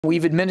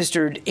We've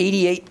administered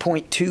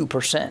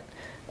 88.2%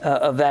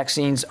 of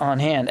vaccines on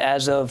hand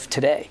as of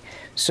today.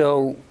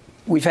 So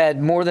we've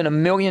had more than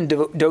 1 million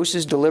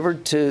doses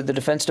delivered to the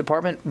Defense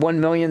Department,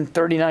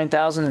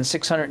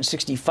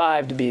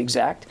 1,039,665 to be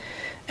exact.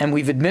 And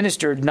we've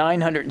administered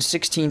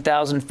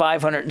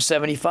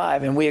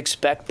 916,575, and we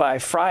expect by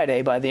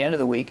Friday, by the end of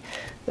the week,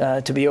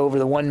 to be over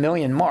the 1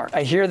 million mark.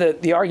 I hear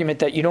the argument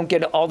that you don't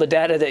get all the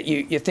data that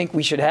you think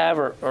we should have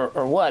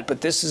or what,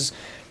 but this is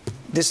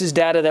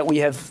data that we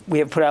have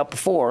put out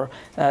before,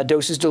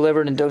 doses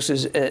delivered and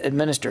doses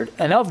administered.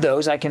 And of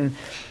those, I can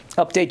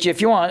update you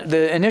if you want.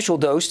 The initial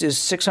dose is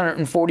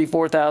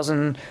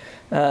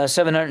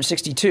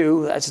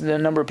 644,762. That's the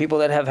number of people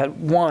that have had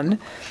one,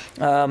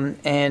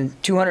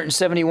 and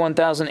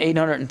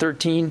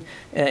 271,813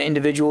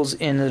 individuals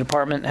in the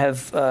department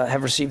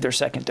have received their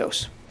second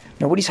dose.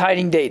 Nobody's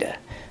hiding data.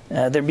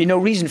 There'd be no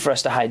reason for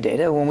us to hide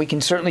data when we can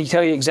certainly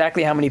tell you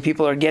exactly how many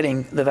people are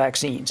getting the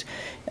vaccines.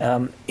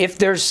 If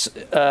there's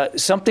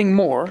something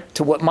more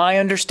to what my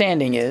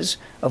understanding is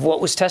of what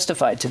was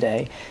testified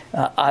today,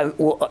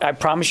 I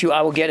promise you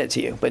I will get it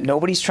to you. But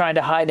nobody's trying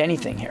to hide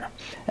anything here.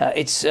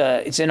 It's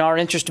in our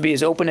interest to be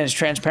as open and as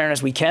transparent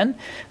as we can,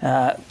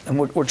 and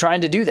we're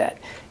trying to do that.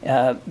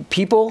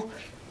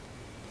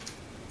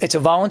 It's a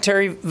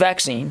voluntary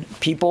vaccine.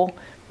 People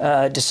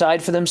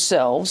decide for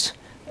themselves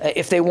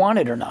if they want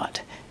it or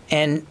not.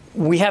 And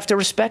we have to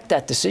respect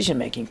that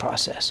decision-making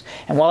process.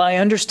 And while I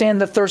understand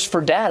the thirst for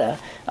data,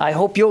 I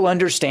hope you'll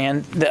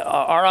understand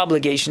our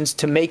obligations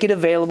to make it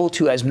available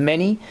to as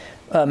many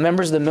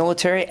members of the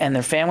military and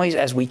their families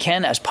as we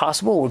can, as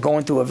possible. We're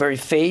going through a very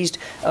phased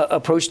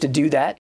approach to do that.